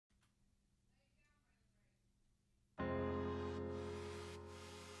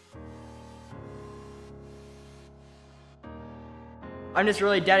I'm just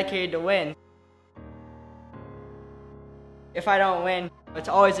really dedicated to win. If I don't win, it's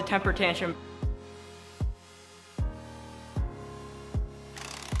always a temper tantrum.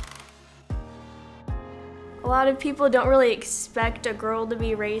 A lot of people don't really expect a girl to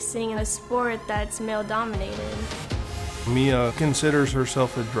be racing in a sport that's male-dominated. Mia considers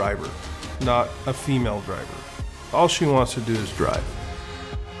herself a driver, not a female driver. All she wants to do is drive.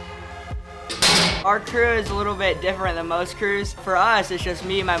 Our crew is a little bit different than most crews. For us, it's just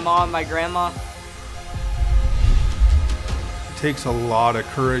me, my mom, my grandma. It takes a lot of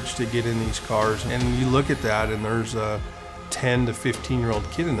courage to get in these cars, and you look at that and there's a 10 to 15-year-old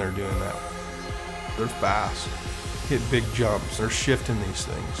kid in there doing that. They're fast, hit big jumps, they're shifting these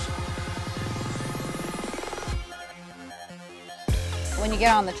things. When you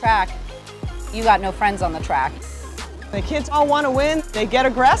get on the track, you got no friends on the track. The kids all want to win, they get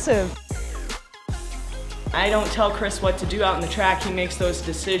aggressive. I don't tell Chris what to do out in the track, he makes those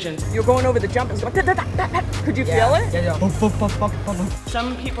decisions. You're going over the jump and going, could you feel it? Yeah.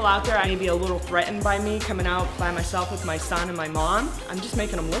 Some people out there may be a little threatened by me coming out by myself with my son and my mom. I'm just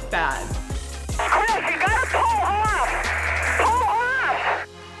making them look bad. Chris, you gotta pull off! Pull off!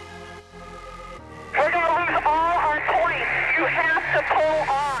 We're gonna lose all our points. You have to pull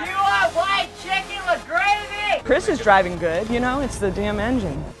off. You want white chicken with gravy? Chris is driving good, you know, it's the damn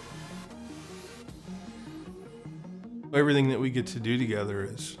engine. Everything that we get to do together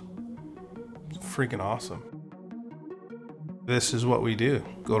is freaking awesome. This is what we do.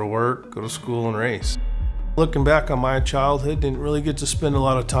 Go to work, go to school, and race. Looking back on my childhood, didn't really get to spend a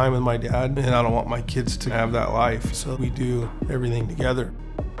lot of time with my dad, and I don't want my kids to have that life, so we do everything together.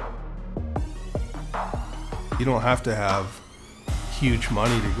 You don't have to have huge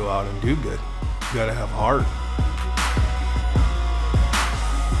money to go out and do good. You gotta have heart.